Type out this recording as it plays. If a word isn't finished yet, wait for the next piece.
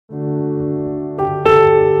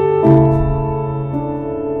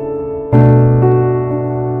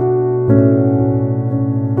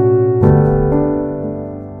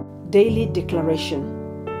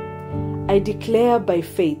declaration. I declare by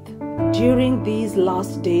faith, during these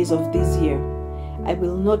last days of this year, I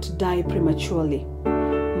will not die prematurely.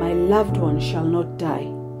 My loved ones shall not die.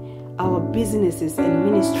 Our businesses and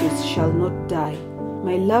ministries shall not die.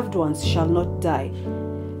 My loved ones shall not die.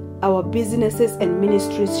 Our businesses and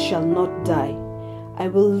ministries shall not die. I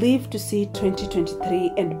will live to see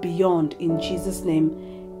 2023 and beyond in Jesus' name.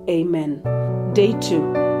 Amen. Day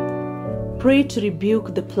 2. Pray to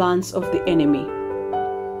rebuke the plans of the enemy.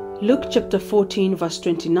 Luke chapter 14 verse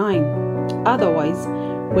 29. Otherwise,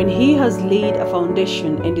 when he has laid a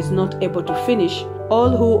foundation and is not able to finish, all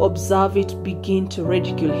who observe it begin to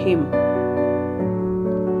ridicule him.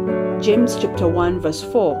 James chapter 1 verse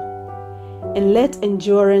 4. And let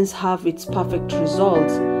endurance have its perfect result,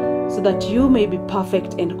 so that you may be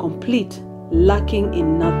perfect and complete, lacking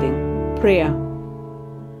in nothing. Prayer.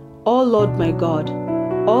 O Lord my God,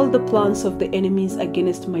 all the plans of the enemies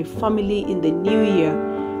against my family in the new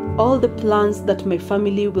year, all the plans that my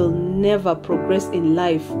family will never progress in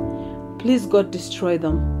life, please God destroy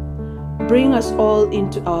them. Bring us all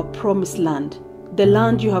into our promised land, the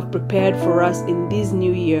land you have prepared for us in this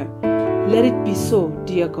new year. Let it be so,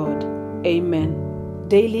 dear God. Amen.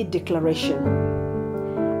 Daily declaration.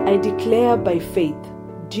 I declare by faith,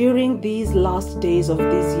 during these last days of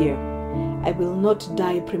this year, I will not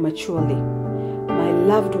die prematurely. My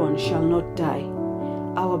loved ones shall not die.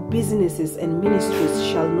 Our businesses and ministries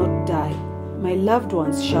shall not die. My loved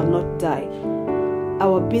ones shall not die.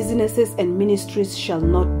 Our businesses and ministries shall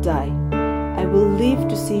not die. I will live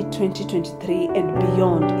to see 2023 and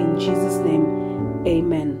beyond in Jesus' name.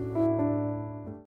 Amen.